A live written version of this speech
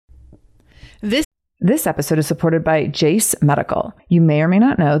This episode is supported by Jase Medical. You may or may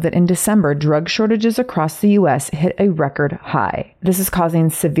not know that in December, drug shortages across the U.S. hit a record high. This is causing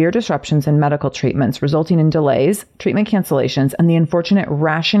severe disruptions in medical treatments, resulting in delays, treatment cancellations, and the unfortunate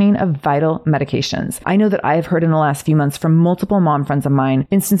rationing of vital medications. I know that I have heard in the last few months from multiple mom friends of mine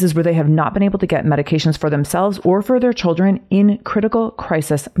instances where they have not been able to get medications for themselves or for their children in critical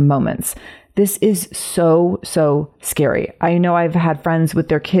crisis moments. This is so scary. I know I've had friends with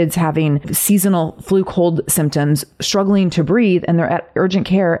their kids having seasonal flu cold symptoms, struggling to breathe, and they're at urgent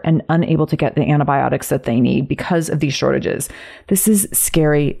care and unable to get the antibiotics that they need because of these shortages. This is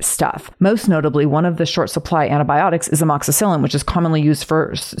scary stuff. Most notably, one of the short supply antibiotics is amoxicillin, which is commonly used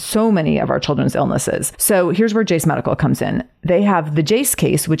for so many of our children's illnesses. So here's where Jase Medical comes in. They have the Jase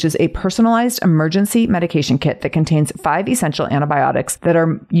Case, which is a personalized emergency medication kit that contains 5 essential antibiotics that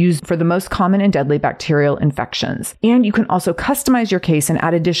are used for the most common and deadly bacterial infections. And you can also customize your case and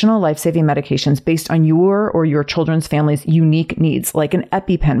add additional life-saving medications based on your or your children's family's unique needs, like an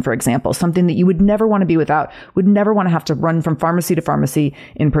EpiPen, for example, something that you would never want to be without, would never want to have to run from pharmacy to pharmacy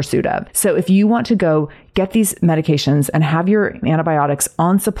in pursuit of. So if you want to go get these medications and have your antibiotics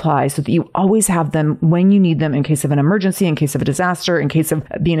on supply so that you always have them when you need them in case of an emergency, in case of a disaster, in case of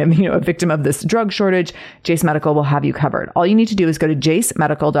being a victim of this drug shortage, Jase Medical will have you covered. All you need to do is go to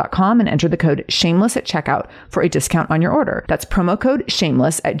jasemedical.com and enter the code shameless at checkout for a discount on your order. That's promo code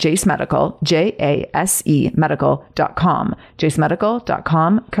shameless at Jase Medical, JASE medical.com,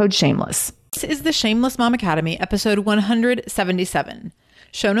 jasemedical.com, code shameless. This is the Shameless Mom Academy, episode 177.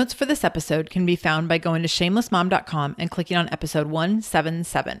 Show notes for this episode can be found by going to shamelessmom.com and clicking on episode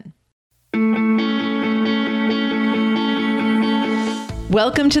 177.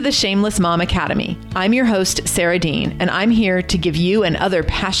 Welcome to the Shameless Mom Academy. I'm your host, Sarah Dean, and I'm here to give you and other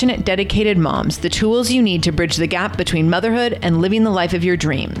passionate, dedicated moms the tools you need to bridge the gap between motherhood and living the life of your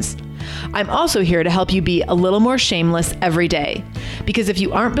dreams. I'm also here to help you be a little more shameless every day. Because if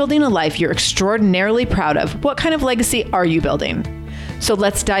you aren't building a life you're extraordinarily proud of, what kind of legacy are you building? So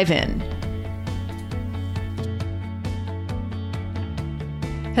let's dive in.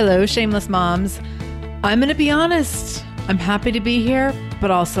 Hello, Shameless Moms. I'm going to be honest. I'm happy to be here,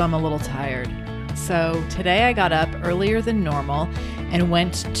 but also I'm a little tired. So today I got up earlier than normal and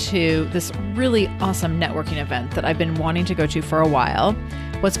went to this really awesome networking event that I've been wanting to go to for a while.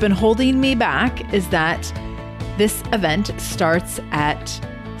 What's been holding me back is that this event starts at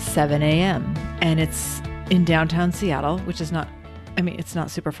 7 a.m. and it's in downtown Seattle, which is not, it's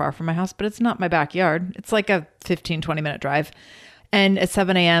not super far from my house, but it's not my backyard. It's like a 15-20 minute drive. And at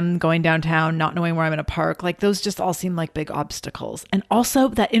 7 a.m. going downtown, not knowing where I'm going to park, like those just all seem like big obstacles. And also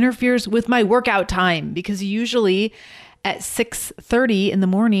that interferes with my workout time because usually at 6:30 in the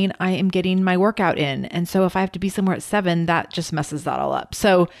morning, I am getting my workout in. And so if I have to be somewhere at 7, that just messes that all up.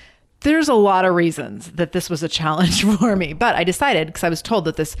 So there's a lot of reasons that this was a challenge for me, but I decided, because I was told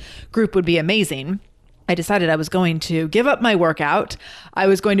that this group would be amazing, I decided I was going to give up my workout. I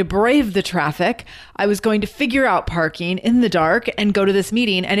was going to brave the traffic. I was going to figure out parking in the dark and go to this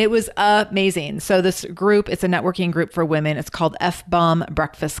meeting. And it was amazing. So this group, it's a networking group for women. It's called F-Bomb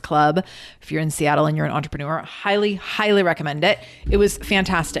Breakfast Club. If you're in Seattle and you're an entrepreneur, highly recommend it. It was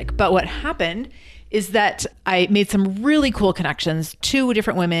fantastic. But what happened is that I made some really cool connections. 2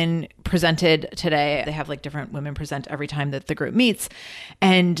 different women presented today. They have like different women present every time that the group meets.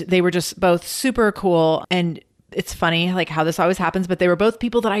 And they were just both super cool. And it's funny like how this always happens, but they were both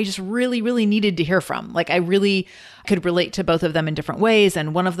people that I just really needed to hear from. Like I really could relate to both of them in different ways.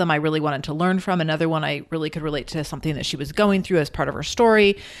 And one of them I really wanted to learn from. Another one I really could relate to something that she was going through as part of her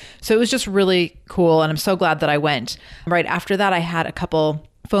story. So it was just really cool. And I'm so glad that I went. Right after that, I had a couple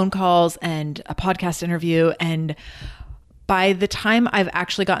phone calls and a podcast interview. And by the time I've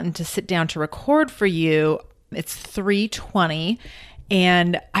actually gotten to sit down to record for you, it's 3:20.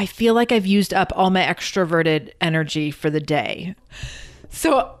 And I feel like I've used up all my extroverted energy for the day.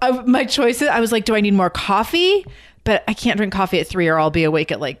 So my choices, I was like, do I need more coffee? But I can't drink coffee at 3 or I'll be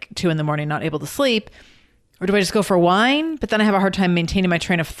awake at like 2 a.m, not able to sleep. Or do I just go for wine? But then I have a hard time maintaining my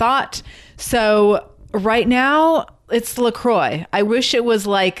train of thought. So right now, it's LaCroix. I wish it was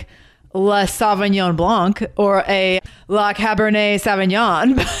like La Sauvignon Blanc or a La Cabernet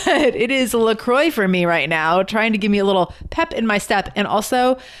Sauvignon, but it is LaCroix for me right now, trying to give me a little pep in my step and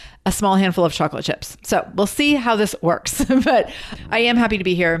also a small handful of chocolate chips. So we'll see how this works, but I am happy to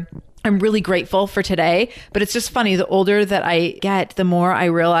be here. I'm really grateful for today, but it's just funny. The older that I get, the more I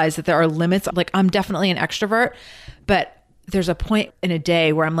realize that there are limits. Like I'm definitely an extrovert, but there's a point in a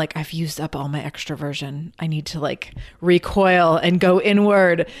day where I'm like, I've used up all my extroversion. I need to like recoil and go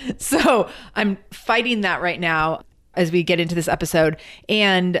inward. So I'm fighting that right now. as we get into this episode.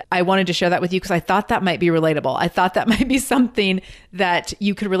 And I wanted to share that with you because I thought that might be relatable. I thought that might be something that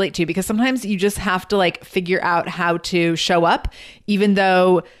you could relate to, because sometimes you just have to like figure out how to show up, even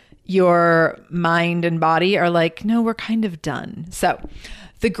though your mind and body are like, no, we're kind of done. So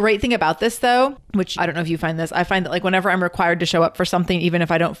the great thing about this though, which I don't know if you find this, I find that like whenever I'm required to show up for something, even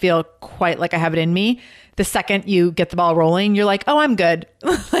if I don't feel quite like I have it in me, the second you get the ball rolling, you're like, oh, I'm good.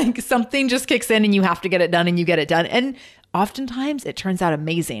 Like something just kicks in and you have to get it done, and you get it done. And oftentimes it turns out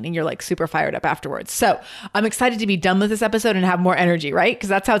amazing and you're like super fired up afterwards. So I'm excited to be done with this episode and have more energy, right? Because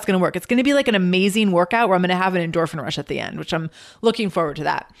that's how it's going to work. It's going to be like an amazing workout where I'm going to have an endorphin rush at the end, which I'm looking forward to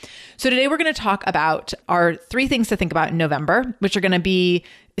that. So today we're going to talk about our 3 things to think about in November, which are going to be,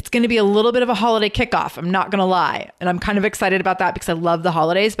 it's going to be a little bit of a holiday kickoff. I'm not going to lie. And I'm kind of excited about that because I love the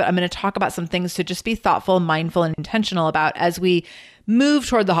holidays, but I'm going to talk about some things to just be thoughtful, mindful, and intentional about as we move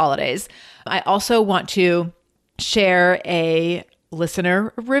toward the holidays. I also want to share a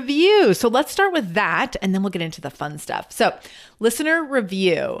listener review. So let's start with that and then we'll get into the fun stuff. So listener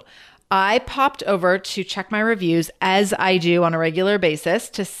review. I popped over to check my reviews, as I do on a regular basis,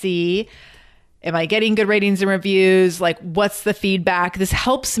 to see, am I getting good ratings and reviews? Like, what's the feedback? This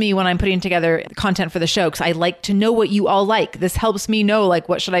helps me when I'm putting together content for the show because I like to know what you all like. This helps me know, like,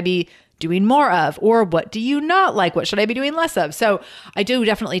 what should I be doing more of, or what do you not like? What should I be doing less of? So I do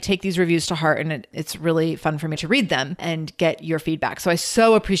definitely take these reviews to heart, and it's really fun for me to read them and get your feedback. So I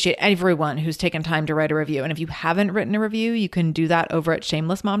so appreciate everyone who's taken time to write a review. And if you haven't written a review, you can do that over at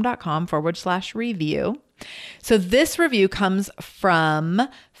shamelessmom.com/review. So this review comes from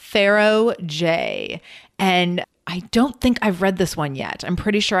Pharaoh J. And I don't think I've read this one yet. I'm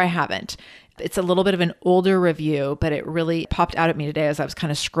pretty sure I haven't. It's a little bit of an older review, but it really popped out at me today as I was kind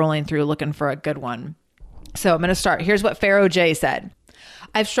of scrolling through looking for a good one. So I'm going to start. Here's what Pharaoh J said.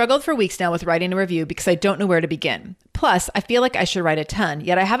 I've struggled for weeks now with writing a review because I don't know where to begin. Plus, I feel like I should write a ton,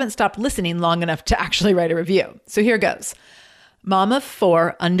 yet I haven't stopped listening long enough to actually write a review. So here goes. Mom of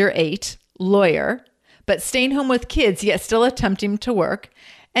 4, under 8, lawyer, but staying home with kids, yet still attempting to work,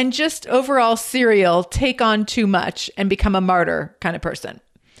 and just overall serial, take on too much and become a martyr kind of person.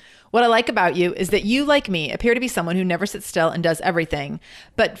 What I like about you is that you, like me, appear to be someone who never sits still and does everything,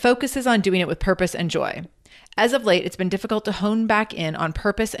 but focuses on doing it with purpose and joy. As of late, it's been difficult to hone back in on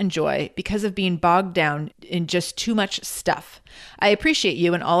purpose and joy because of being bogged down in just too much stuff. I appreciate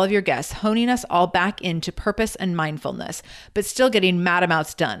you and all of your guests honing us all back into purpose and mindfulness, but still getting mad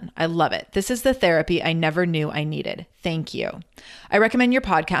amounts done. I love it. This is the therapy I never knew I needed. Thank you. I recommend your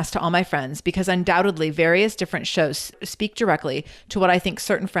podcast to all my friends because undoubtedly various different shows speak directly to what I think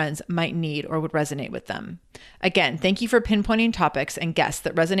certain friends might need or would resonate with them. Again, thank you for pinpointing topics and guests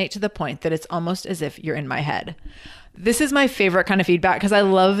that resonate to the point that it's almost as if you're in my head. This is my favorite kind of feedback because I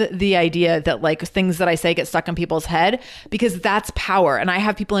love the idea that like things that I say get stuck in people's head, because that's power. And I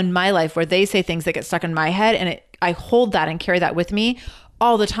have people in my life where they say things that get stuck in my head, and I hold that and carry that with me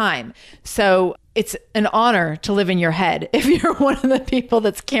all the time. So it's an honor to live in your head if you're one of the people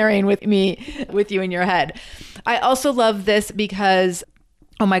that's carrying with you in your head. I also love this because,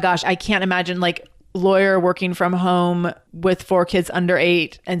 oh my gosh, I can't imagine like lawyer working from home with 4 kids under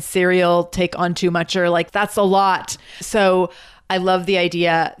 8 and serial take on too much, or like that's a lot. So I love the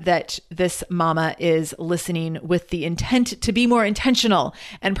idea that this mama is listening with the intent to be more intentional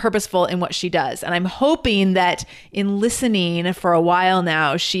and purposeful in what she does. And I'm hoping that in listening for a while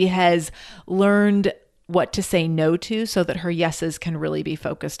now, she has learned what to say no to so that her yeses can really be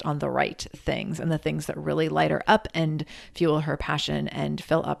focused on the right things and the things that really light her up and fuel her passion and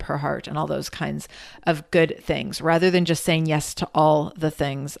fill up her heart and all those kinds of good things, rather than just saying yes to all the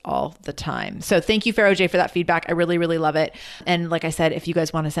things all the time. So thank you, Pharaoh J, for that feedback. I really, really love it. And like I said, if you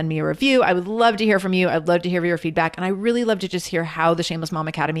guys want to send me a review, I would love to hear from you. I'd love to hear your feedback. And I really love to just hear how the Shameless Mom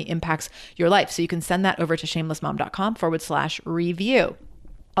Academy impacts your life. So you can send that over to shamelessmom.com/review.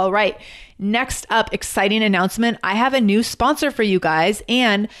 All right. Next up, exciting announcement. I have a new sponsor for you guys.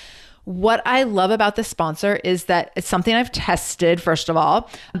 And what I love about this sponsor is that it's something I've tested, first of all,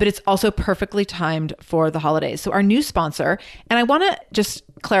 but it's also perfectly timed for the holidays. So our new sponsor, and I want to just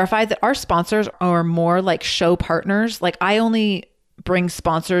clarify that our sponsors are more like show partners. Like I only bring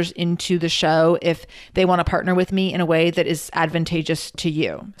sponsors into the show if they want to partner with me in a way that is advantageous to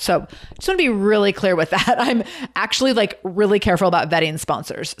you. So I just want to be really clear with that. I'm actually like really careful about vetting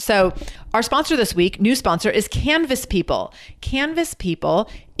sponsors. So our sponsor this week, new sponsor, is Canvas People. Canvas People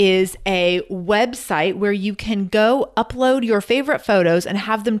is a website where you can go upload your favorite photos and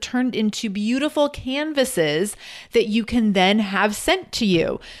have them turned into beautiful canvases that you can then have sent to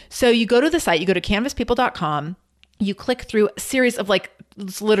you. So you go to the site, you go to canvaspeople.com. You click through a series of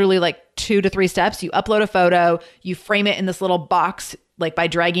it's literally 2 to 3 steps. You upload a photo, you frame it in this little box, by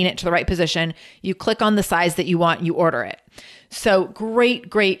dragging it to the right position. You click on the size that you want, you order it. So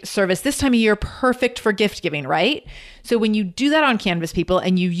great service. This time of year, perfect for gift giving, right? So when you do that on Canvas, people,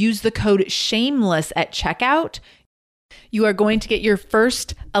 and you use the code SHAMELESS at checkout, you are going to get your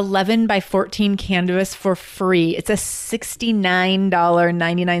first 11 by 14 canvas for free. It's a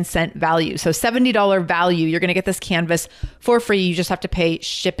 $69.99 value. So $70 value. You're going to get this canvas for free. You just have to pay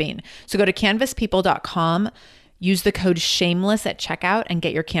shipping. So go to canvaspeople.com, use the code SHAMELESS at checkout and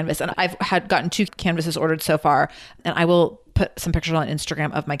get your canvas. And I've gotten 2 canvases ordered so far, and I will put some pictures on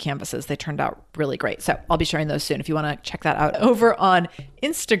Instagram of my canvases. They turned out really great. So I'll be sharing those soon if you want to check that out over on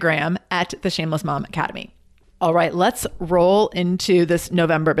Instagram at the Shameless Mom Academy. All right, let's roll into this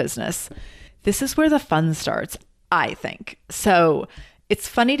November business. This is where the fun starts, I think. So it's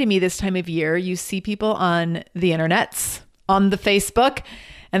funny to me this time of year, you see people on the internets, on the Facebook,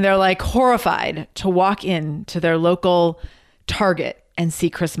 and they're horrified to walk into their local Target and see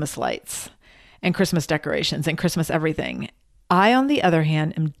Christmas lights and Christmas decorations and Christmas everything. I, on the other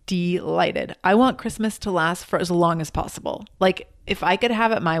hand, am delighted. I want Christmas to last for as long as possible. If I could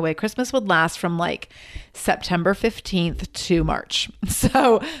have it my way, Christmas would last from September 15th to March.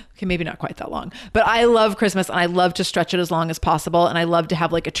 So, okay, maybe not quite that long, but I love Christmas and I love to stretch it as long as possible. And I love to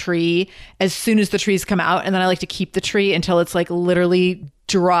have a tree as soon as the trees come out. And then I like to keep the tree until it's literally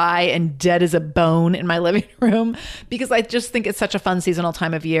dry and dead as a bone in my living room, because I just think it's such a fun seasonal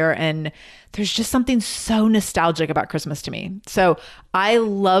time of year. And there's just something so nostalgic about Christmas to me. So I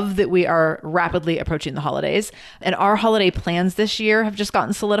love that we are rapidly approaching the holidays, and our holiday plans this year have just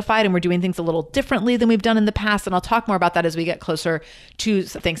gotten solidified, and we're doing things a little differently than we've done in the past. And I'll talk more about that as we get closer to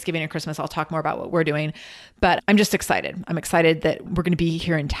Thanksgiving and Christmas. I'll talk more about what we're doing, but I'm just excited. I'm excited that we're going to be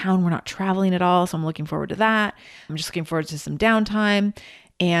here in town. We're not traveling at all. So I'm looking forward to that. I'm just looking forward to some downtime,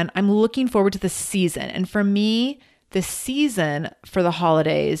 and I'm looking forward to the season. And for me, the season for the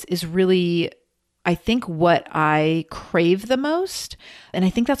holidays is really, I think, what I crave the most. And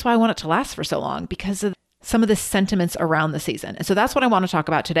I think that's why I want it to last for so long, because of some of the sentiments around the season. And so that's what I want to talk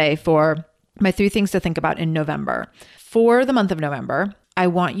about today for my 3 things to think about in November. For the month of November, I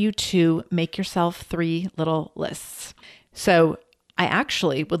want you to make yourself 3 little lists. So I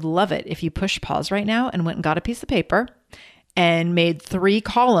actually would love it if you push pause right now and went and got a piece of paper and made 3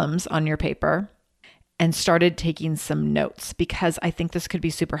 columns on your paper and started taking some notes, because I think this could be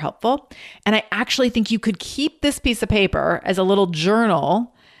super helpful. And I actually think you could keep this piece of paper as a little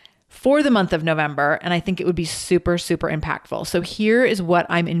journal for the month of November. And I think it would be super, super impactful. So here is what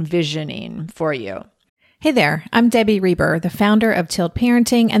I'm envisioning for you. Hey there, I'm Debbie Reber, the founder of Tilt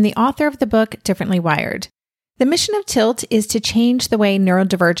Parenting and the author of the book Differently Wired. The mission of Tilt is to change the way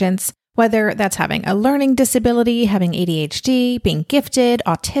neurodivergence, whether that's having a learning disability, having ADHD, being gifted,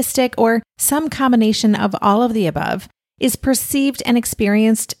 autistic, or some combination of all of the above, is perceived and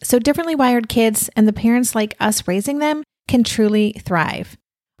experienced so differently wired kids and the parents like us raising them can truly thrive.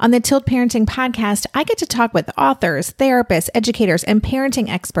 On the Tilt Parenting podcast, I get to talk with authors, therapists, educators, and parenting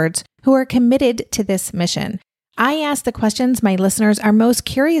experts who are committed to this mission. I ask the questions my listeners are most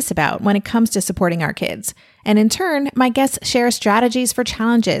curious about when it comes to supporting our kids. And in turn, my guests share strategies for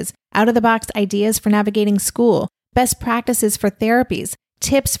challenges, out-of-the-box ideas for navigating school, best practices for therapies,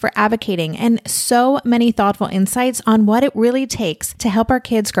 tips for advocating, and so many thoughtful insights on what it really takes to help our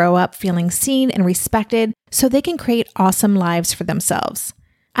kids grow up feeling seen and respected so they can create awesome lives for themselves.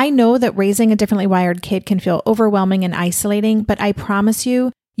 I know that raising a differently wired kid can feel overwhelming and isolating, but I promise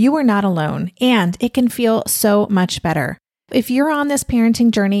you, you are not alone, and it can feel so much better. If you're on this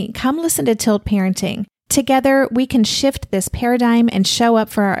parenting journey, come listen to Tilt Parenting. Together, we can shift this paradigm and show up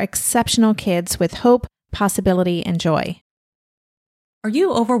for our exceptional kids with hope, possibility, and joy. Are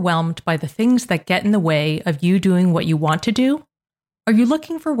you overwhelmed by the things that get in the way of you doing what you want to do? Are you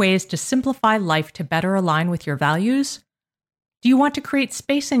looking for ways to simplify life to better align with your values? Do you want to create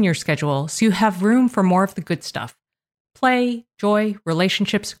space in your schedule so you have room for more of the good stuff? Play, joy,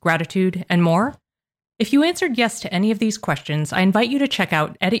 relationships, gratitude, and more? If you answered yes to any of these questions, I invite you to check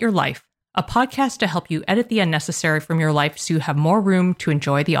out Edit Your Life, a podcast to help you edit the unnecessary from your life so you have more room to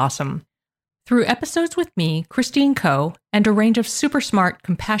enjoy the awesome. Through episodes with me, Christine Coe, and a range of super smart,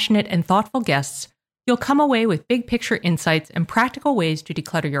 compassionate, and thoughtful guests, you'll come away with big picture insights and practical ways to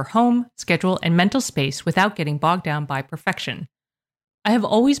declutter your home, schedule, and mental space without getting bogged down by perfection. I have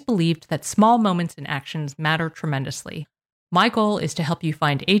always believed that small moments and actions matter tremendously. My goal is to help you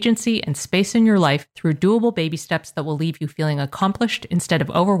find agency and space in your life through doable baby steps that will leave you feeling accomplished instead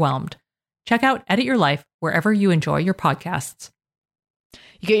of overwhelmed. Check out Edit Your Life wherever you enjoy your podcasts.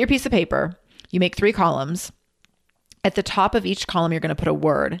 You get your piece of paper, you make 3 columns, At the top of each column, you're going to put a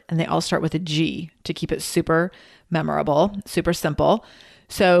word, and they all start with a G to keep it super memorable, super simple.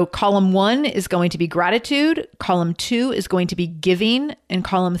 So column 1 is going to be gratitude, column 2 is going to be giving, and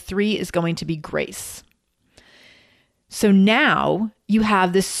column 3 is going to be grace. So now you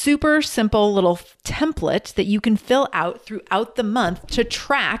have this super simple little template that you can fill out throughout the month to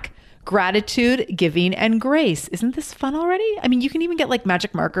track gratitude, giving, and grace. Isn't this fun already? I mean, you can even get like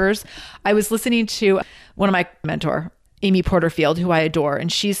magic markers. I was listening to one of my mentor, Amy Porterfield, who I adore, and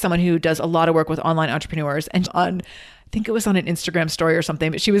she's someone who does a lot of work with online entrepreneurs. And I think it was on an Instagram story or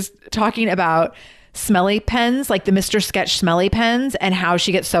something, but she was talking about smelly pens, like the Mr. Sketch smelly pens, and how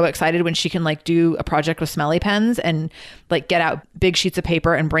she gets so excited when she can like do a project with smelly pens and like get out big sheets of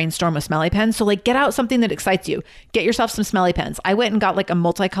paper and brainstorm with smelly pens. So like get out something that excites you. Get yourself some smelly pens. I went and got like a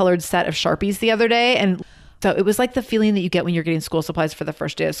multicolored set of Sharpies the other day, and so it was like the feeling that you get when you're getting school supplies for the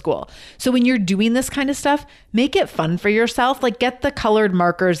first day of school. So when you're doing this kind of stuff, make it fun for yourself. Like get the colored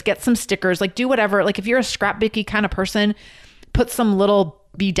markers, get some stickers, like do whatever. Like if you're a scrapbooky kind of person, put some little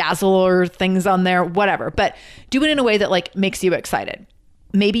bedazzler things on there, whatever, but do it in a way that like makes you excited.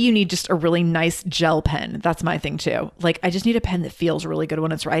 Maybe you need just a really nice gel pen. That's my thing too. Like I just need a pen that feels really good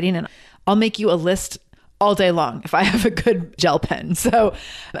when it's writing, and I'll make you a list all day long if I have a good gel pen. So,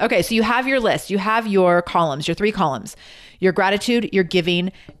 okay, so you have your list, you have your columns, your 3 columns, your gratitude, your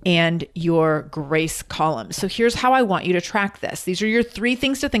giving, and your grace column. So here's how I want you to track this. These are your 3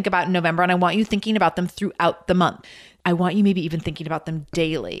 things to think about in November, and I want you thinking about them throughout the month. I want you maybe even thinking about them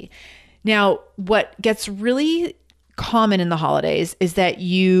daily. Now, what gets really common in the holidays is that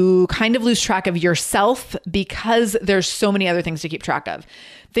you kind of lose track of yourself because there's so many other things to keep track of.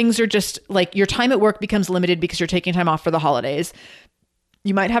 Things are just like your time at work becomes limited because you're taking time off for the holidays.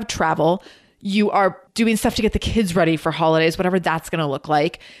 You might have travel. You are doing stuff to get the kids ready for holidays, whatever that's going to look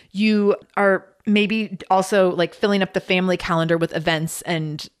like. You are maybe also like filling up the family calendar with events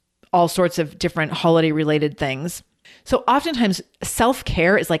and all sorts of different holiday related things. So oftentimes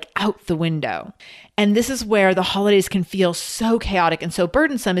self-care is like out the window. And this is where the holidays can feel so chaotic and so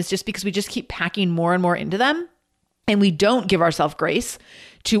burdensome, is just because we just keep packing more and more into them. And we don't give ourselves grace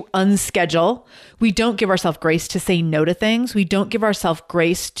to unschedule. We don't give ourselves grace to say no to things. We don't give ourselves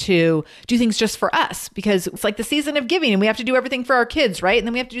grace to do things just for us, because it's like the season of giving and we have to do everything for our kids, right? And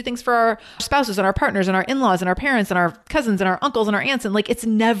then we have to do things for our spouses and our partners and our in-laws and our parents and our cousins and our uncles and our aunts. And like, it's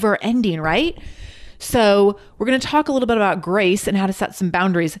never ending, right? So we're going to talk a little bit about grace and how to set some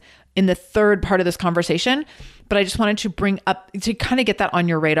boundaries in the third part of this conversation. But I just wanted to bring up, to kind of get that on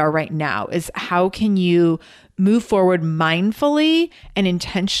your radar right now, is how can you move forward mindfully and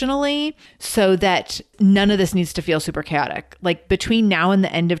intentionally so that none of this needs to feel super chaotic. Like between now and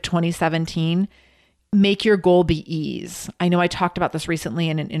the end of 2017, make your goal be ease. I know I talked about this recently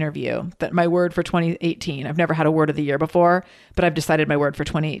in an interview, that my word for 2018, I've never had a word of the year before, but I've decided my word for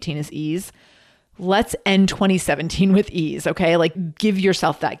 2018 is ease. Let's end 2017 with ease, okay? Like give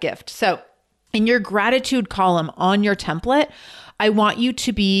yourself that gift. So in your gratitude column on your template, I want you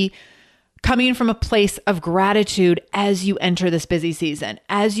to be coming from a place of gratitude as you enter this busy season,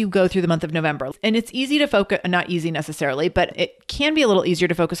 as you go through the month of November. And it's easy to focus, not easy necessarily, but it can be a little easier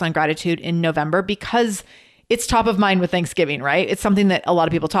to focus on gratitude in November because it's top of mind with Thanksgiving, right? It's something that a lot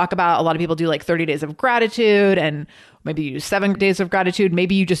of people talk about. A lot of people do like 30 days of gratitude, and maybe you do 7 days of gratitude.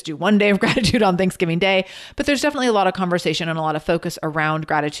 Maybe you just do 1 day of gratitude on Thanksgiving Day. But there's definitely a lot of conversation and a lot of focus around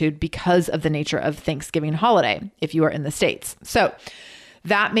gratitude because of the nature of Thanksgiving holiday, if you are in the States. So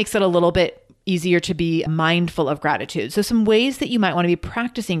that makes it a little bit easier to be mindful of gratitude. So some ways that you might want to be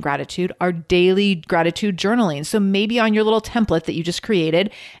practicing gratitude are daily gratitude journaling. So maybe on your little template that you just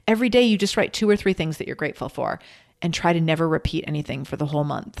created, every day you just write 2 or 3 things that you're grateful for and try to never repeat anything for the whole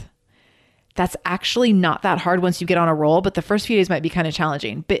month. That's actually not that hard once you get on a roll, but the first few days might be kind of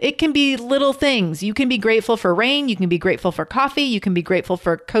challenging. But it can be little things. You can be grateful for rain. You can be grateful for coffee. You can be grateful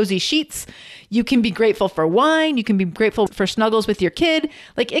for cozy sheets. You can be grateful for wine. You can be grateful for snuggles with your kid.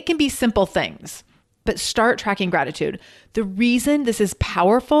 Like it can be simple things, but start tracking gratitude. The reason this is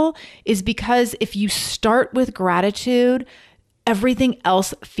powerful is because if you start with gratitude, everything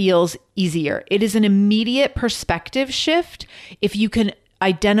else feels easier. It is an immediate perspective shift if you can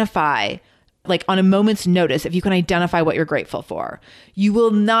identify, like on a moment's notice, if you can identify what you're grateful for. You will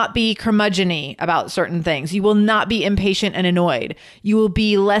not be curmudgeon-y about certain things. You will not be impatient and annoyed. You will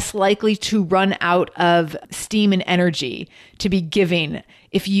be less likely to run out of steam and energy to be giving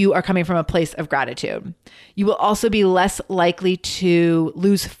if you are coming from a place of gratitude. You will also be less likely to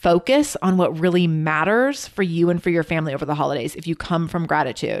lose focus on what really matters for you and for your family over the holidays if you come from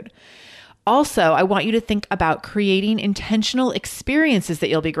gratitude. Also, I want you to think about creating intentional experiences that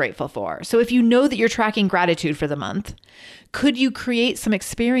you'll be grateful for. So if you know that you're tracking gratitude for the month, could you create some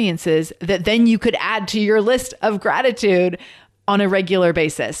experiences that then you could add to your list of gratitude on a regular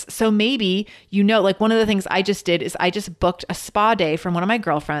basis? So maybe, like one of the things I just did is I just booked a spa day from one of my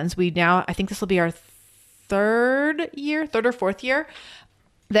girlfriends. I think this will be our third or fourth year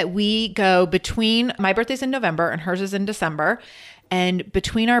that we go between my birthday's in November and hers is in December. And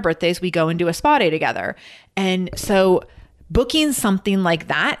between our birthdays, we go and do a spa day together. And so booking something like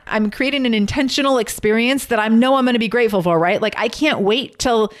that, I'm creating an intentional experience that I know I'm going to be grateful for, right? Like I can't wait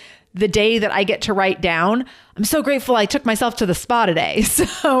till the day that I get to write down, I'm so grateful I took myself to the spa today.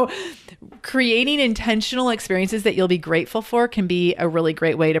 So creating intentional experiences that you'll be grateful for can be a really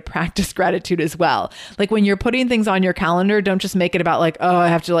great way to practice gratitude as well. Like when you're putting things on your calendar, don't just make it about like, oh, I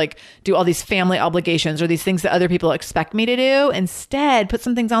have to like do all these family obligations or these things that other people expect me to do. Instead, put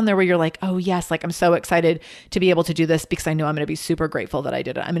some things on there where you're like, oh yes, like I'm so excited to be able to do this because I know I'm going to be super grateful that I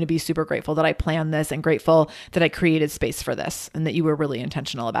did it. I'm going to be super grateful that I planned this and grateful that I created space for this and that you were really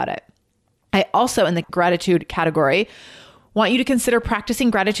intentional about it. I also, in the gratitude category, want you to consider practicing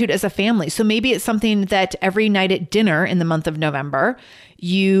gratitude as a family. So maybe it's something that every night at dinner in the month of November,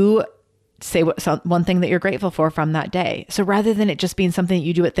 you say one thing that you're grateful for from that day. So rather than it just being something that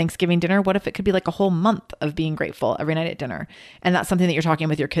you do at Thanksgiving dinner, what if it could be like a whole month of being grateful every night at dinner? And that's something that you're talking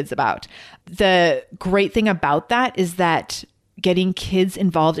with your kids about. The great thing about that is that getting kids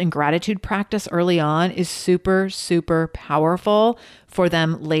involved in gratitude practice early on is super, super powerful for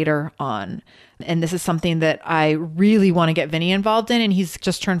them later on. And this is something that I really want to get Vinny involved in. And he's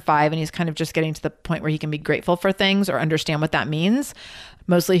just turned 5 and he's kind of just getting to the point where he can be grateful for things or understand what that means.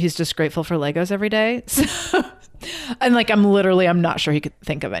 Mostly he's just grateful for Legos every day. So, and like, I'm not sure he could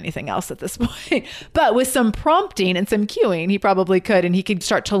think of anything else at this point, but with some prompting and some cueing, he probably could, and he could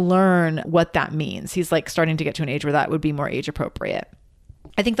start to learn what that means. He's like starting to get to an age where that would be more age appropriate.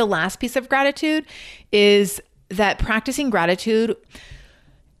 I think the last piece of gratitude is that practicing gratitude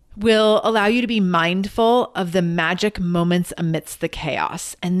will allow you to be mindful of the magic moments amidst the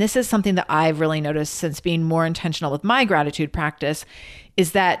chaos. And this is something that I've really noticed since being more intentional with my gratitude practice,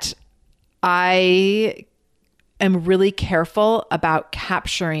 is that I am really careful about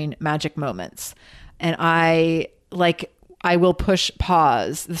capturing magic moments. And I will push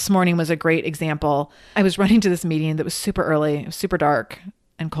pause. This morning was a great example. I was running to this meeting that was super early. It was super dark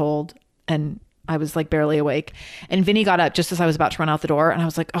and cold, and I was like barely awake. And Vinny got up just as I was about to run out the door. And I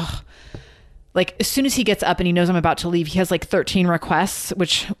was like, oh, like as soon as he gets up and he knows I'm about to leave, he has like 13 requests,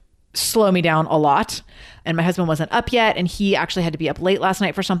 which slow me down a lot. And my husband wasn't up yet. And he actually had to be up late last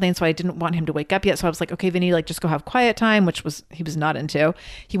night for something. So I didn't want him to wake up yet. So I was like, okay, Vinny, like just go have quiet time, he was not into.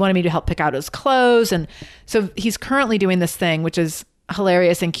 He wanted me to help pick out his clothes. And so he's currently doing this thing, which is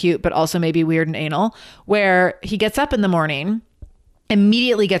hilarious and cute, but also maybe weird and anal, where he gets up in the morning,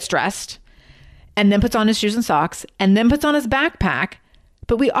 immediately gets dressed, and then puts on his shoes and socks, and then puts on his backpack.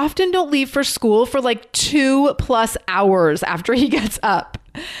 But we often don't leave for school for like 2+ hours after he gets up.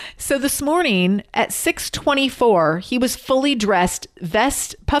 So this morning at 6:24, he was fully dressed,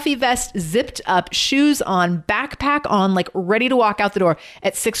 puffy vest, zipped up, shoes on, backpack on, like ready to walk out the door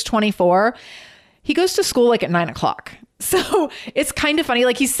at 6:24. He goes to school like at 9:00. So it's kind of funny.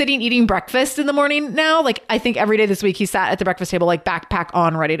 Like he's sitting eating breakfast in the morning now. Like I think every day this week he sat at the breakfast table, like backpack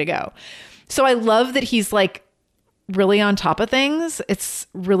on, ready to go. So I love that he's like really on top of things. It's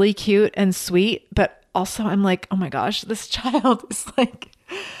really cute and sweet, but also I'm like, oh my gosh, this child is like,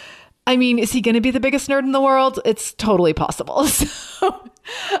 I mean, is he going to be the biggest nerd in the world? It's totally possible. So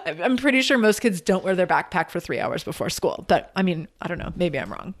I'm pretty sure most kids don't wear their backpack for 3 hours before school, but I mean, I don't know, maybe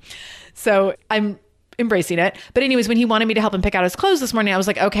I'm wrong. So I'm embracing it. But anyways, when he wanted me to help him pick out his clothes this morning, I was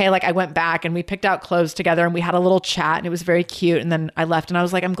like, okay, like I went back and we picked out clothes together and we had a little chat and it was very cute. And then I left and I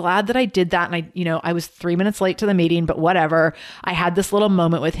was like, I'm glad that I did that. And I was 3 minutes late to the meeting, but whatever. I had this little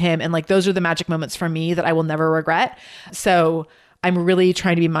moment with him. And like, those are the magic moments for me that I will never regret. So I'm really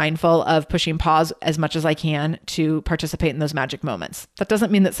trying to be mindful of pushing pause as much as I can to participate in those magic moments. That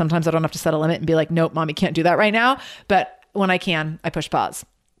doesn't mean that sometimes I don't have to set a limit and be like, nope, mommy can't do that right now. But when I can, I push pause.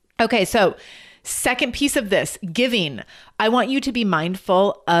 Okay. So second piece of this, giving. I want you to be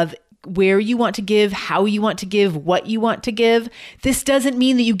mindful of where you want to give, how you want to give, what you want to give. This doesn't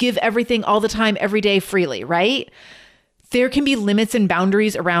mean that you give everything all the time, every day freely, right? There can be limits and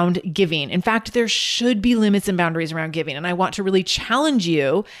boundaries around giving. In fact, there should be limits and boundaries around giving. And I want to really challenge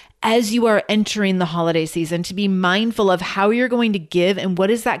you as you are entering the holiday season to be mindful of how you're going to give and what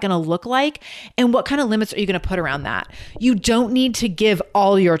is that going to look like and what kind of limits are you going to put around that. You don't need to give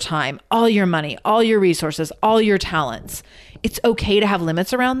all your time, all your money, all your resources, all your talents. it's okay to have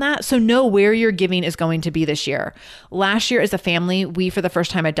limits around that. So know where your giving is going to be this year. Last year as a family, we for the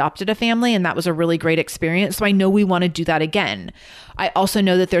first time adopted a family, and that was a really great experience. So I know we want to do that again. I also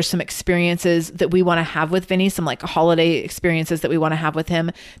know that there's some experiences that we want to have with Vinny, some like holiday experiences that we want to have with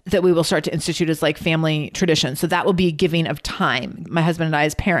him that we will start to institute as like family traditions. So that will be giving of time. My husband and I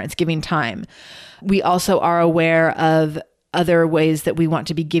as parents giving time. We also are aware of other ways that we want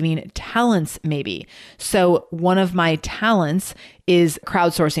to be giving talents maybe. So one of my talents is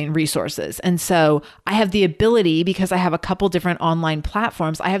crowdsourcing resources. And so I have the ability, because I have a couple different online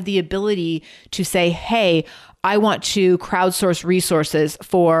platforms, I have the ability to say, hey, I want to crowdsource resources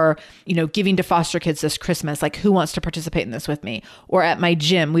for, giving to foster kids this Christmas. Like, who wants to participate in this with me? Or at my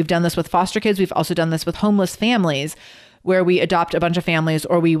gym, we've done this with foster kids. We've also done this with homeless families, where we adopt a bunch of families,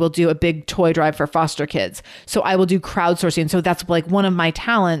 or we will do a big toy drive for foster kids. So I will do crowdsourcing. So that's like one of my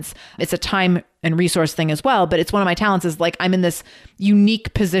talents. It's a time and resource thing as well, but it's one of my talents is like, I'm in this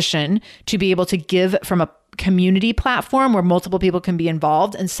unique position to be able to give from a community platform where multiple people can be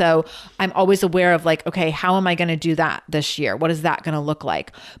involved. And so I'm always aware of like, okay, how am I going to do that this year? What is that going to look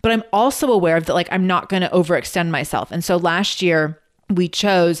like? But I'm also aware of that, like, I'm not going to overextend myself. And so last year, we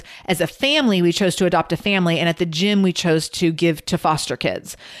chose as a family, we chose to adopt a family. And at the gym, we chose to give to foster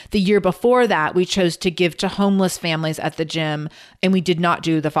kids. The year before that, we chose to give to homeless families at the gym. And we did not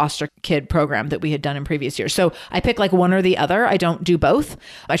do the foster kid program that we had done in previous years. So I pick like one or the other. I don't do both.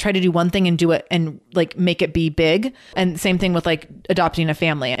 I try to do one thing and do it and like make it be big. And same thing with like adopting a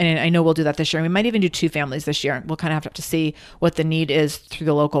family. And I know we'll do that this year. We might even do 2 families this year. We'll kind of have to see what the need is through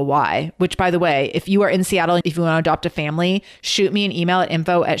the local Y, which, by the way, if you are in Seattle, if you want to adopt a family, shoot me an email at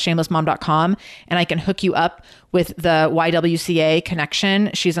info@shamelessmom.com and I can hook you up with the YWCA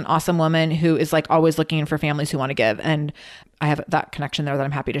connection. She's an awesome woman who is like always looking for families who want to give. And I have that connection there that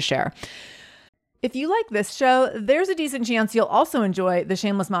I'm happy to share. If you like this show, there's a decent chance you'll also enjoy the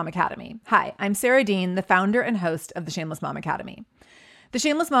Shameless Mom Academy. Hi, I'm Sarah Dean, the founder and host of the Shameless Mom Academy. The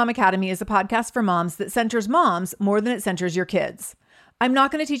Shameless Mom Academy is a podcast for moms that centers moms more than it centers your kids. I'm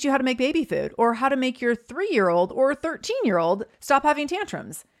not going to teach you how to make baby food or how to make your 3-year-old or 13-year-old stop having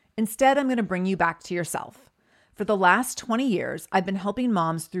tantrums. Instead, I'm going to bring you back to yourself. For the last 20 years, I've been helping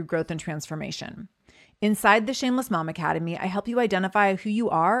moms through growth and transformation. Inside the Shameless Mom Academy, I help you identify who you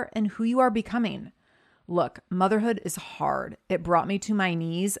are and who you are becoming. Look, motherhood is hard. It brought me to my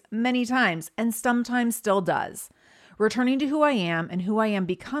knees many times and sometimes still does. Returning to who I am and who I am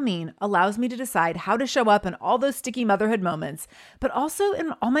becoming allows me to decide how to show up in all those sticky motherhood moments, but also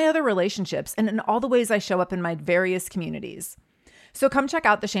in all my other relationships and in all the ways I show up in my various communities. So come check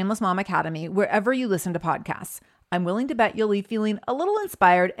out the Shameless Mom Academy wherever you listen to podcasts. I'm willing to bet you'll leave feeling a little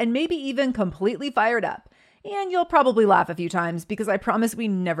inspired and maybe even completely fired up. And you'll probably laugh a few times because I promise we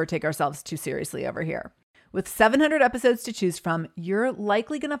never take ourselves too seriously over here. With 700 episodes to choose from, you're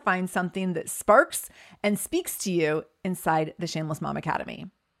likely going to find something that sparks and speaks to you inside the Shameless Mom Academy.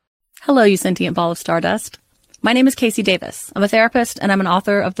 Hello, you sentient ball of stardust. My name is Casey Davis. I'm a therapist and I'm an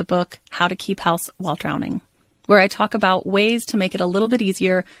author of the book, How to Keep House While Drowning, where I talk about ways to make it a little bit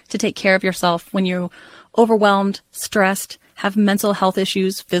easier to take care of yourself when you're overwhelmed, stressed, have mental health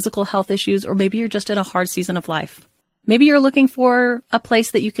issues, physical health issues, or maybe you're just in a hard season of life. Maybe you're looking for a place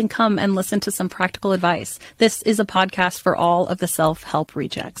that you can come and listen to some practical advice. This is a podcast for all of the self-help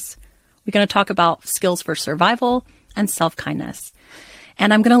rejects. We're going to talk about skills for survival and self-kindness.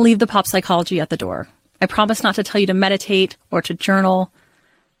 And I'm going to leave the pop psychology at the door. I promise not to tell you to meditate or to journal.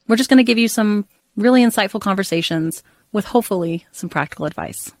 We're just going to give you some really insightful conversations with hopefully some practical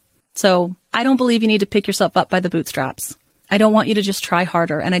advice. So I don't believe you need to pick yourself up by the bootstraps. I don't want you to just try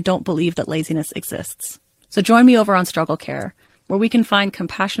harder, and I don't believe that laziness exists. So join me over on Struggle Care, where we can find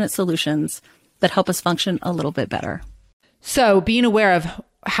compassionate solutions that help us function a little bit better. So being aware of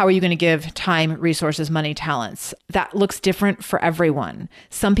how are you going to give time, resources, money, talents, that looks different for everyone.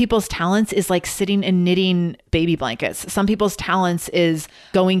 Some people's talents is like sitting and knitting baby blankets. Some people's talents is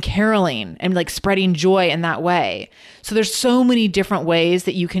going caroling and like spreading joy in that way. So there's so many different ways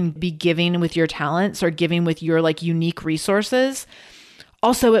that you can be giving with your talents or giving with your like unique resources.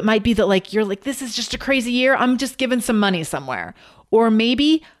 Also, it might be that like, you're like, this is just a crazy year. I'm just giving some money somewhere. Or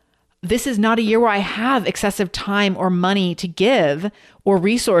maybe this is not a year where I have excessive time or money to give or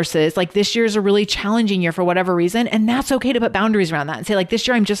resources. Like this year is a really challenging year for whatever reason. And that's okay to put boundaries around that and say like, this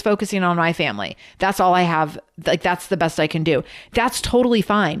year I'm just focusing on my family. That's all I have. Like that's the best I can do. That's totally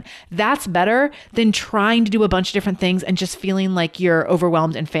fine. That's better than trying to do a bunch of different things and just feeling like you're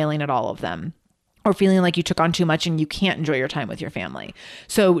overwhelmed and failing at all of them, or feeling like you took on too much and you can't enjoy your time with your family.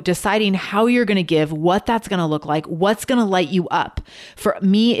 So deciding how you're going to give, what that's going to look like, what's going to light you up. For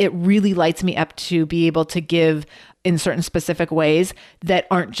me, it really lights me up to be able to give in certain specific ways that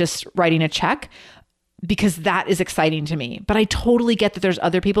aren't just writing a check, because that is exciting to me. But I totally get that there's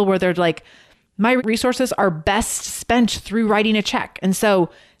other people where they're like, my resources are best spent through writing a check. And so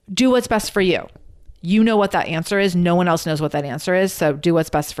do what's best for you. You know what that answer is. No one else knows what that answer is. So do what's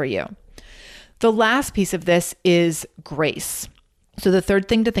best for you. The last piece of this is grace. So the third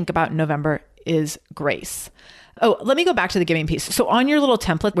thing to think about in November is grace. Oh, let me go back to the giving piece. So on your little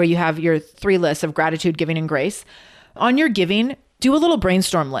template where you have your 3 lists of gratitude, giving, and grace, on your giving, do a little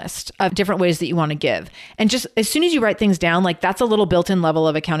brainstorm list of different ways that you want to give. And just as soon as you write things down, like that's a little built-in level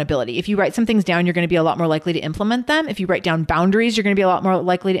of accountability. If you write some things down, you're going to be a lot more likely to implement them. If you write down boundaries, you're going to be a lot more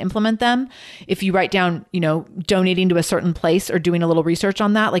likely to implement them. If you write down, donating to a certain place or doing a little research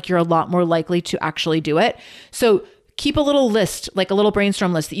on that, like you're a lot more likely to actually do it. So keep a little list, like a little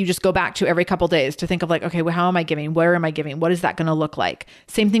brainstorm list that you just go back to every couple of days to think of like, okay, well, how am I giving? Where am I giving? What is that going to look like?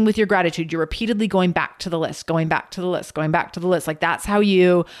 Same thing with your gratitude. You're repeatedly going back to the list, going back to the list, going back to the list. Like that's how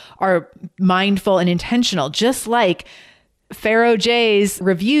you are mindful and intentional. Just like Pharaoh Jay's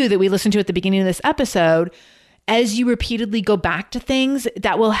review that we listened to at the beginning of this episode, as you repeatedly go back to things,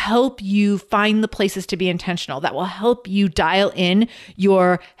 that will help you find the places to be intentional. That will help you dial in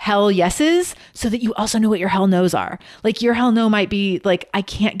your hell yeses so that you also know what your hell no's are. Like your hell no might be like, I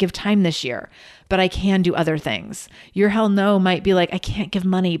can't give time this year, but I can do other things. Your hell no might be like, I can't give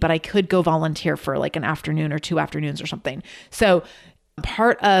money, but I could go volunteer for like an afternoon or 2 afternoons or something. So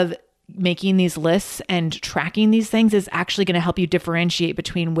part of making these lists and tracking these things is actually going to help you differentiate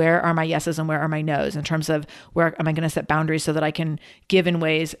between where are my yeses and where are my nos in terms of where am I going to set boundaries so that I can give in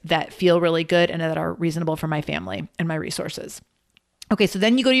ways that feel really good and that are reasonable for my family and my resources. Okay, so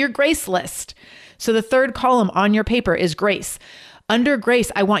then you go to your grace list. So the third column on your paper is grace. Under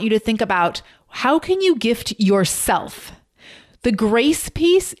grace, I want you to think about how can you gift yourself? The grace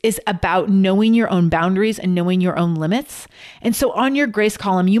piece is about knowing your own boundaries and knowing your own limits. And so on your grace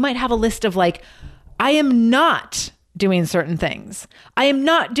column, you might have a list of like, I am not doing certain things. I am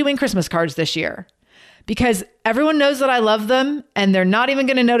not doing Christmas cards this year because everyone knows that I love them and they're not even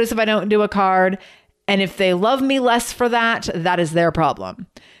going to notice if I don't do a card. And if they love me less for that, that is their problem.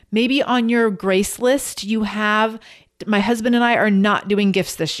 Maybe on your grace list, you have, my husband and I are not doing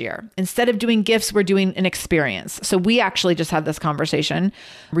gifts this year. Instead of doing gifts, we're doing an experience. So we actually just had this conversation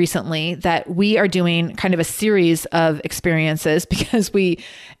recently that we are doing kind of a series of experiences because we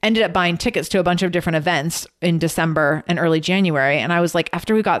ended up buying tickets to a bunch of different events in December and early January. And I was like,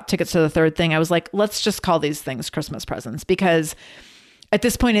 after we got tickets to the third thing, I was like, let's just call these things Christmas presents because at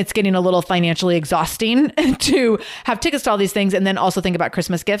this point, it's getting a little financially exhausting to have tickets to all these things and then also think about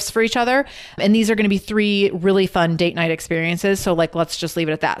Christmas gifts for each other. And these are going to be 3 really fun date night experiences. So like, let's just leave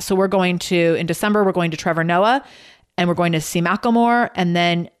it at that. So we're going to, in December, we're going to Trevor Noah and we're going to see Macklemore. And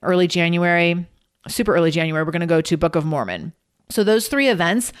then early January, super early January, we're going to go to Book of Mormon. So those 3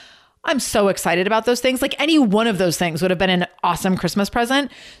 events, I'm so excited about those things. Like any one of those things would have been an awesome Christmas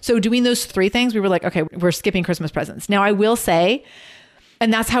present. So doing those 3 things, we were like, okay, we're skipping Christmas presents. Now I will say,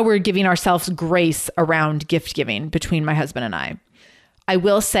 and that's how we're giving ourselves grace around gift giving between my husband and I. I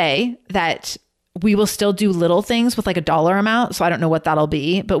will say that we will still do little things with like a dollar amount. So I don't know what that'll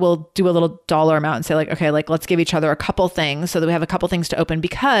be, but we'll do a little dollar amount and say like, okay, like let's give each other a couple things so that we have a couple things to open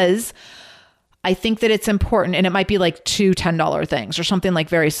because I think that it's important, and it might be like 2 $10 things or something like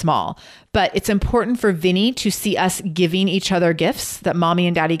very small, but it's important for Vinny to see us giving each other gifts, that mommy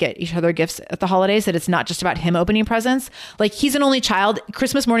and daddy get each other gifts at the holidays, that it's not just about him opening presents. Like he's an only child.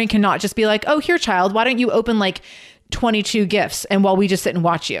 Christmas morning cannot just be like, oh, here, child, why don't you open like 22 gifts and while we just sit and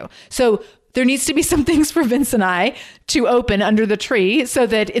watch you? So there needs to be some things for Vince and I to open under the tree so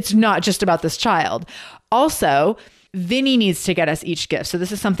that it's not just about this child. Also, Vinny needs to get us each gift. So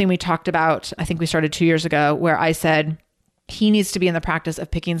this is something we talked about, I think we started 2 years ago, where I said he needs to be in the practice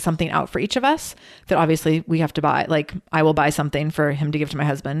of picking something out for each of us that obviously we have to buy. Like I will buy something for him to give to my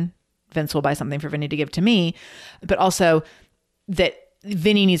husband. Vince will buy something for Vinny to give to me, but also that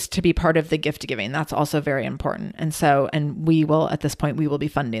Vinny needs to be part of the gift giving. That's also very important. And so, and we will, at this point, we will be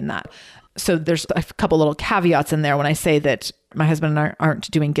funding that. So there's a couple little caveats in there when I say that my husband and I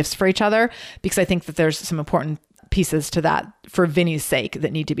aren't doing gifts for each other, because I think that there's some important pieces to that for Vinny's sake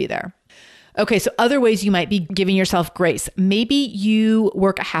that need to be there. Okay, so other ways you might be giving yourself grace. Maybe you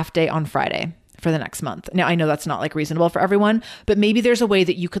work a half day on Friday for the next month. Now, I know that's not like reasonable for everyone, but maybe there's a way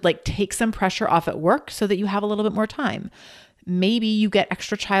that you could like take some pressure off at work so that you have a little bit more time. Maybe you get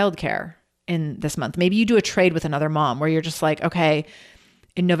extra childcare in this month. Maybe you do a trade with another mom where you're just like, okay,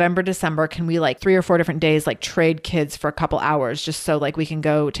 in November, December, can we like 3 or 4 different days, like trade kids for a couple hours just so like we can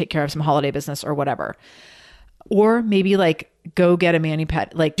go take care of some holiday business or whatever. Or maybe like go get a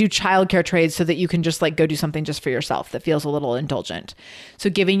mani-ped, like do childcare trades so that you can just like go do something just for yourself that feels a little indulgent. So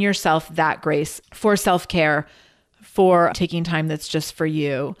giving yourself that grace for self-care, for taking time that's just for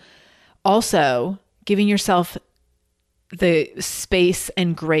you. Also, giving yourself the space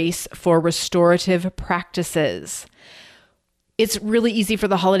and grace for restorative practices. It's really easy for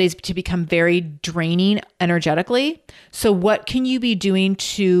the holidays to become very draining energetically. So what can you be doing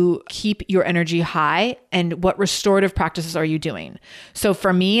to keep your energy high, and what restorative practices are you doing? So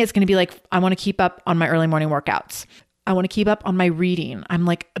for me, it's going to be like, I want to keep up on my early morning workouts. I want to keep up on my reading. I'm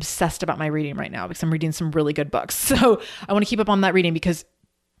like obsessed about my reading right now because I'm reading some really good books. So I want to keep up on that reading because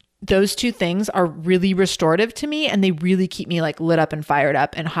those two things are really restorative to me, and they really keep me like lit up and fired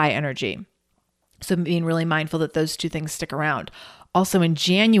up and high energy. So being really mindful that those two things stick around. Also in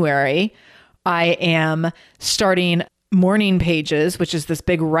January, I am starting Morning Pages, which is this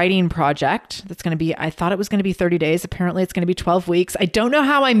big writing project that's going to be, I thought it was going to be 30 days. Apparently it's going to be 12 weeks. I don't know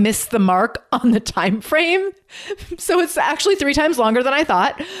how I missed the mark on the time frame. So it's actually 3 times longer than I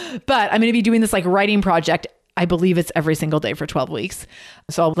thought, but I'm going to be doing this like writing project. I believe it's every single day for 12 weeks.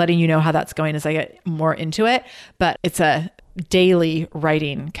 So I'll letting you know how that's going as I get more into it, but it's a daily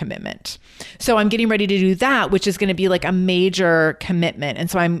writing commitment. So I'm getting ready to do that, which is going to be like a major commitment. And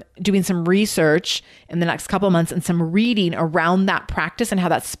so I'm doing some research in the next couple of months and some reading around that practice and how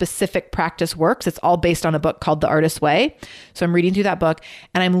that specific practice works. It's all based on a book called The Artist's Way. So I'm reading through that book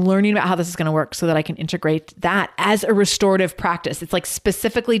and I'm learning about how this is going to work so that I can integrate that as a restorative practice. It's like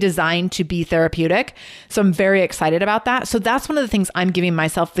specifically designed to be therapeutic. So I'm very excited about that. So that's one of the things I'm giving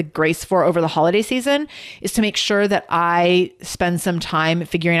myself the grace for over the holiday season, is to make sure that I spend some time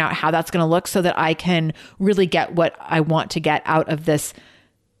figuring out how that's going to look so that I can really get what I want to get out of this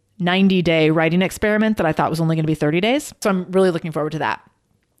 90-day writing experiment that I thought was only going to be 30 days. So I'm really looking forward to that.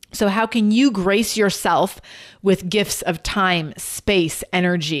 So how can you grace yourself with gifts of time, space,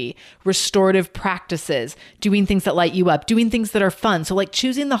 energy, restorative practices, doing things that light you up, doing things that are fun? So like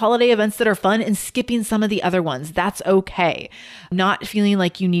choosing the holiday events that are fun and skipping some of the other ones. That's okay. Not feeling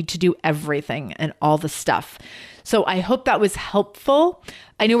like you need to do everything and all the stuff. So I hope that was helpful.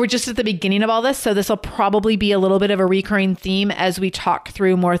 I know we're just at the beginning of all this, so this will probably be a little bit of a recurring theme as we talk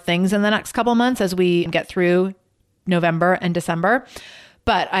through more things in the next couple months as we get through November and December.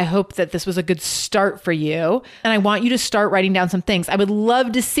 But I hope that this was a good start for you. And I want you to start writing down some things. I would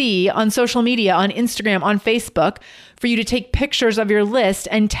love to see on social media, on Instagram, on Facebook, for you to take pictures of your list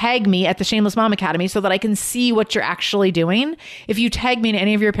and tag me at the Shameless Mom Academy so that I can see what you're actually doing. If you tag me in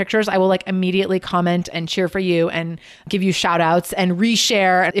any of your pictures, I will like immediately comment and cheer for you and give you shout outs and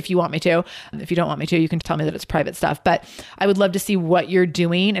reshare if you want me to. If you don't want me to, you can tell me that it's private stuff. But I would love to see what you're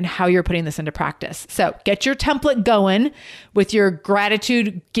doing and how you're putting this into practice. So get your template going with your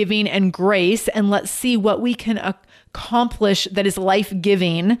gratitude, giving, and grace, and let's see what we can accomplish that is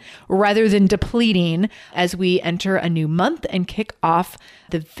life-giving rather than depleting as we enter a new month and kick off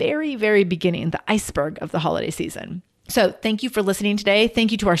the very, very beginning, the iceberg of the holiday season. So thank you for listening today.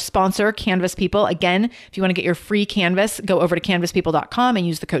 Thank you to our sponsor, Canvas People. Again, if you want to get your free canvas, go over to canvaspeople.com and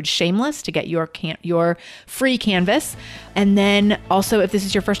use the code SHAMELESS to get your free canvas. And then also, if this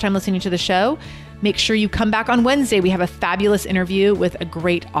is your first time listening to the show, make sure you come back on Wednesday. We have a fabulous interview with a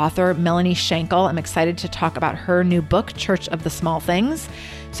great author, Melanie Schenkel. I'm excited to talk about her new book, Church of the Small Things.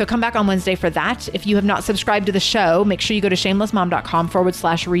 So come back on Wednesday for that. If you have not subscribed to the show, make sure you go to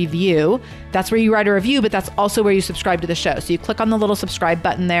shamelessmom.com/review. That's where you write a review, but that's also where you subscribe to the show. So you click on the little subscribe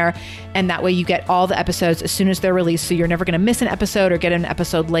button there, and that way you get all the episodes as soon as they're released. So you're never going to miss an episode or get an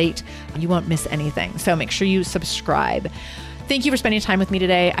episode late. You won't miss anything. So make sure you subscribe. Thank you for spending time with me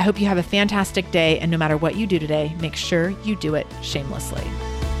today. I hope you have a fantastic day. And no matter what you do today, make sure you do it shamelessly.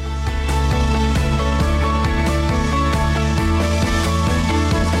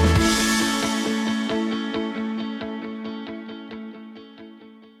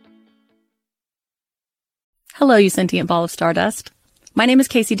 Hello, you sentient ball of stardust. My name is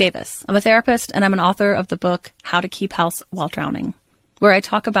Casey Davis. I'm a therapist and I'm an author of the book, How to Keep House While Drowning, where I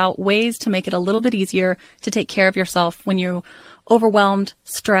talk about ways to make it a little bit easier to take care of yourself when you're overwhelmed,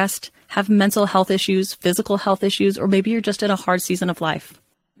 stressed, have mental health issues, physical health issues, or maybe you're just in a hard season of life.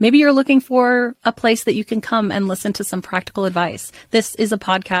 Maybe you're looking for a place that you can come and listen to some practical advice. This is a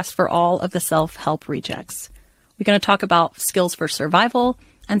podcast for all of the self-help rejects. We're going to talk about skills for survival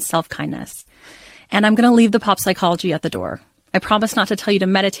and self-kindness. And I'm going to leave the pop psychology at the door. I promise not to tell you to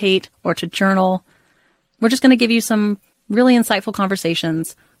meditate or to journal. We're just going to give you some really insightful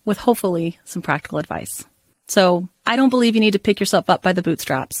conversations with hopefully some practical advice. So I don't believe you need to pick yourself up by the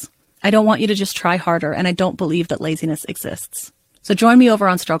bootstraps. I don't want you to just try harder, and I don't believe that laziness exists. So join me over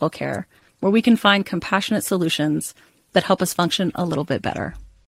on Struggle Care, where we can find compassionate solutions that help us function a little bit better.